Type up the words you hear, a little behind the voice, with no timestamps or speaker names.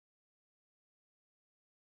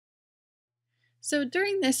So,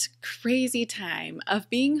 during this crazy time of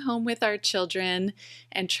being home with our children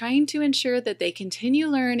and trying to ensure that they continue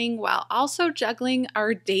learning while also juggling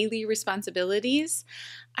our daily responsibilities,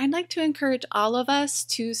 I'd like to encourage all of us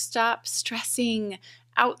to stop stressing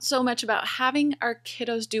out so much about having our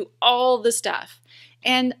kiddos do all the stuff.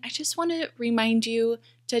 And I just want to remind you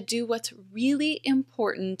to do what's really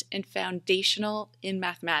important and foundational in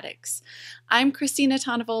mathematics. I'm Christina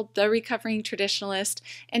Tonnevold, the recovering traditionalist,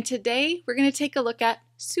 and today we're going to take a look at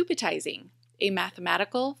subitizing, a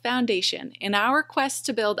mathematical foundation in our quest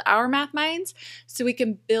to build our math minds so we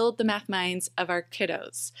can build the math minds of our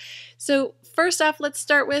kiddos. So first off, let's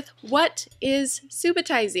start with, what is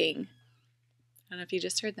subitizing? I don't know if you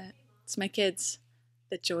just heard that. It's my kids.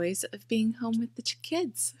 The joys of being home with the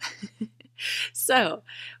kids. So,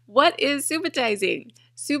 what is subitizing?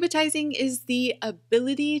 Subitizing is the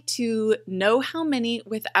ability to know how many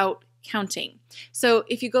without counting. So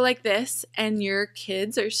if you go like this and your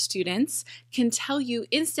kids or students can tell you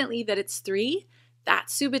instantly that it's 3,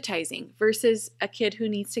 that's subitizing versus a kid who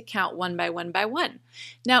needs to count one by one by one.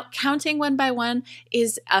 Now, counting one by one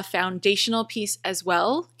is a foundational piece as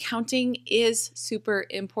well. Counting is super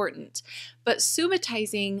important. But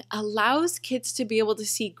subitizing allows kids to be able to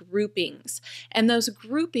see groupings. And those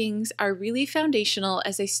groupings are really foundational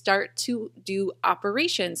as they start to do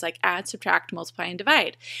operations like add, subtract, multiply, and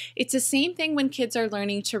divide. It's the same thing when kids are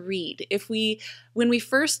learning to read. When we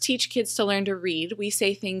first teach kids to learn to read, we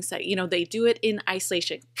say things that, they do it in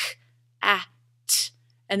isolation. K, a, t,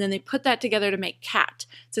 and then they put that together to make cat.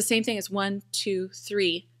 It's the same thing as 1, 2,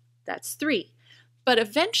 3. That's 3. But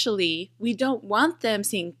eventually, we don't want them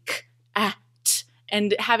seeing k, a, t,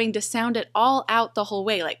 and having to sound it all out the whole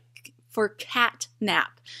way, like for cat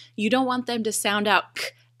nap. You don't want them to sound out k,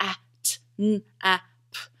 a, t, n, a,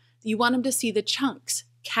 p. You want them to see the chunks,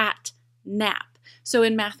 cat, nap. So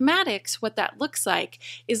in mathematics, what that looks like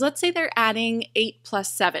is, let's say they're adding 8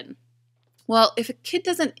 plus 7. Well, if a kid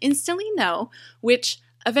doesn't instantly know, which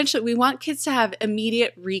eventually we want kids to have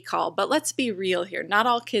immediate recall, but let's be real here, not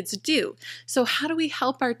all kids do. So how do we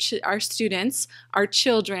help our students, our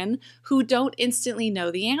children, who don't instantly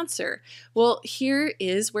know the answer? Well, here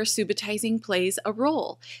is where subitizing plays a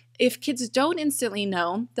role. If kids don't instantly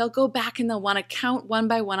know, they'll go back and they'll want to count one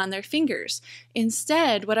by one on their fingers.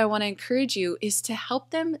 Instead, what I want to encourage you is to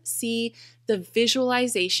help them see the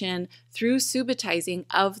visualization through subitizing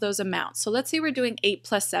of those amounts. So let's say we're doing 8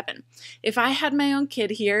 plus 7. If I had my own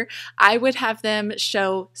kid here, I would have them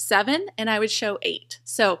show 7 and I would show 8.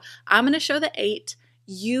 So I'm going to show the 8.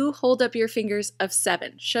 You hold up your fingers of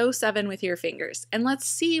 7. Show 7 with your fingers. And let's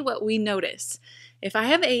see what we notice. If I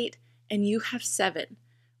have 8 and you have 7,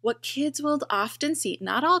 what kids will often see,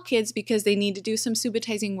 not all kids because they need to do some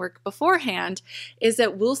subitizing work beforehand, is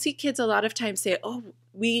that we'll see kids a lot of times say, oh,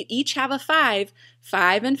 we each have a 5.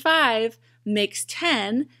 5 and 5 makes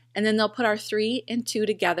 10, and then they'll put our 3 and 2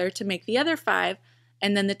 together to make the other 5,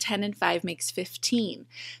 and then the 10 and 5 makes 15.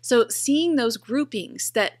 So seeing those groupings,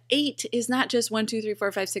 that 8 is not just 1, 2, 3,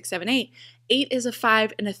 4, 5, 6, 7, 8. 8 is a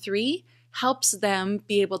 5 and a 3. Helps them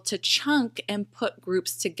be able to chunk and put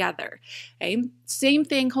groups together. Okay? Same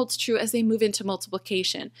thing holds true as they move into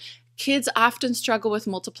multiplication. Kids often struggle with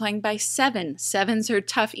multiplying by 7. 7s are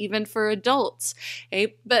tough even for adults.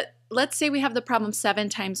 Okay? But let's say we have the problem 7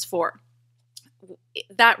 times 4.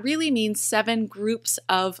 That really means 7 groups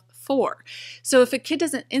of 4. So if a kid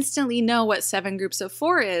doesn't instantly know what 7 groups of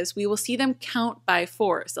 4 is, we will see them count by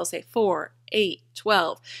 4s. They'll say 4, 8,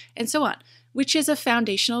 12, and so on, which is a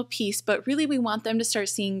foundational piece, but really we want them to start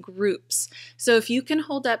seeing groups. So if you can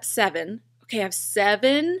hold up 7, okay, I have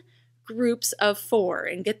 7 groups of 4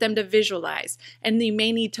 and get them to visualize. And you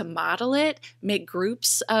may need to model it, make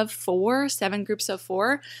groups of 4, 7 groups of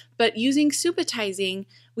 4, but using subitizing,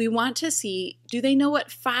 we want to see, do they know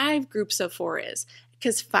what 5 groups of 4 is?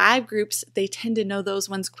 Because 5 groups, they tend to know those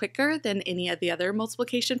ones quicker than any of the other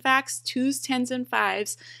multiplication facts. 2s, 10s, and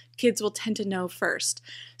 5s, kids will tend to know first.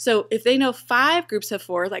 So if they know 5 groups of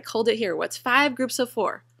 4, like hold it here, what's 5 groups of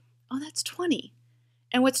 4? Oh, that's 20.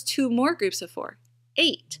 And what's 2 more groups of 4?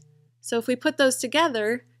 8. So if we put those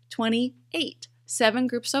together, 28. 7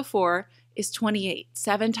 groups of 4 is 28.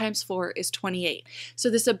 7 times 4 is 28. So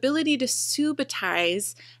this ability to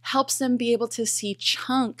subitize helps them be able to see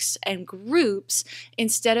chunks and groups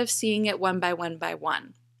instead of seeing it one by one by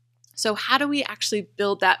one. So how do we actually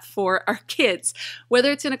build that for our kids,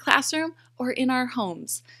 whether it's in a classroom or in our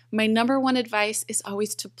homes? My number one advice is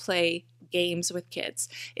always to play games with kids.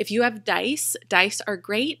 If you have dice, dice are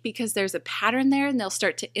great because there's a pattern there and they'll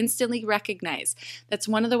start to instantly recognize. That's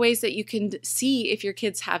one of the ways that you can see if your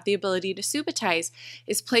kids have the ability to subitize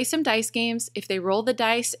is play some dice games. If they roll the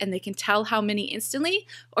dice and they can tell how many instantly,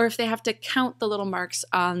 or if they have to count the little marks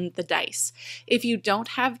on the dice. If you don't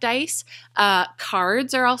have dice,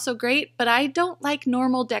 cards are also great, but I don't like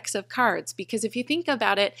normal decks of cards because if you think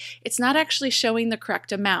about it, it's not actually showing the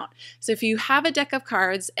correct amount. So if you have a deck of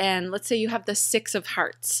cards and let's say you have the 6 of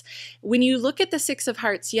hearts, when you look at the 6 of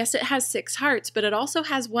hearts, yes, it has 6 hearts, but it also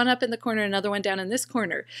has one up in the corner, another one down in this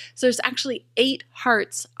corner. So there's actually 8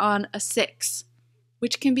 hearts on a 6.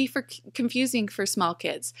 Which can be confusing for small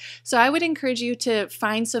kids. So I would encourage you to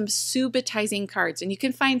find some subitizing cards, and you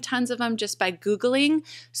can find tons of them just by Googling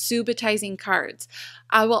subitizing cards.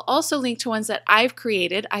 I will also link to ones that I've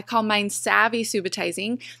created. I call mine Savvy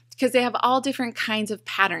Subitizing because they have all different kinds of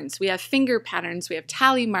patterns. We have finger patterns, we have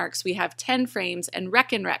tally marks, we have 10 frames, and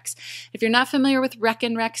rec and recs. If you're not familiar with rec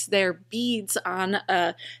and recs, they're beads on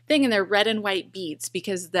a thing, and they're red and white beads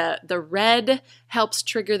because the red helps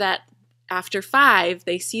trigger that. After 5,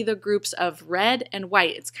 they see the groups of red and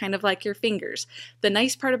white. It's kind of like your fingers. The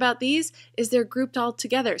nice part about these is they're grouped all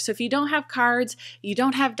together. So if you don't have cards, you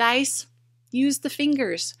don't have dice, use the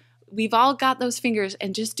fingers. We've all got those fingers,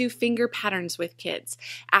 and just do finger patterns with kids.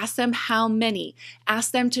 Ask them how many.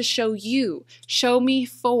 Ask them to show you. Show me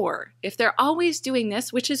 4. If they're always doing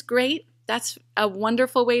this, which is great, that's a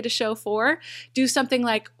wonderful way to show 4. Do something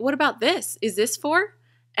like, what about this? Is this 4?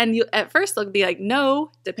 And you, at first they'll be like, no,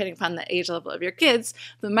 depending upon the age level of your kids.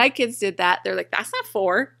 But my kids did that. They're like, that's not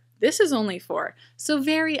 4. This is only 4. So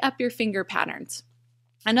vary up your finger patterns.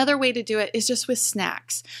 Another way to do it is just with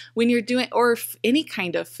snacks. When you're doing, or any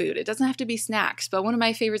kind of food, it doesn't have to be snacks, but one of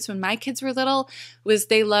my favorites when my kids were little was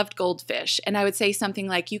they loved goldfish. And I would say something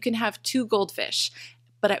like, you can have 2 goldfish,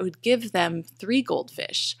 but I would give them 3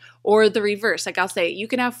 goldfish. Or the reverse, like I'll say, you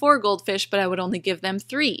can have 4 goldfish, but I would only give them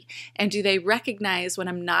 3. And do they recognize when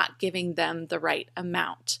I'm not giving them the right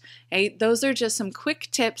amount? Okay? Those are just some quick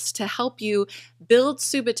tips to help you build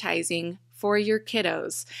subitizing for your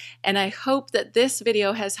kiddos. And I hope that this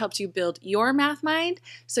video has helped you build your math mind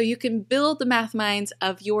so you can build the math minds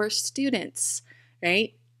of your students,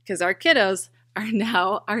 right? Because our kiddos are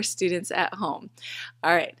now our students at home.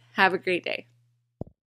 All right, have a great day.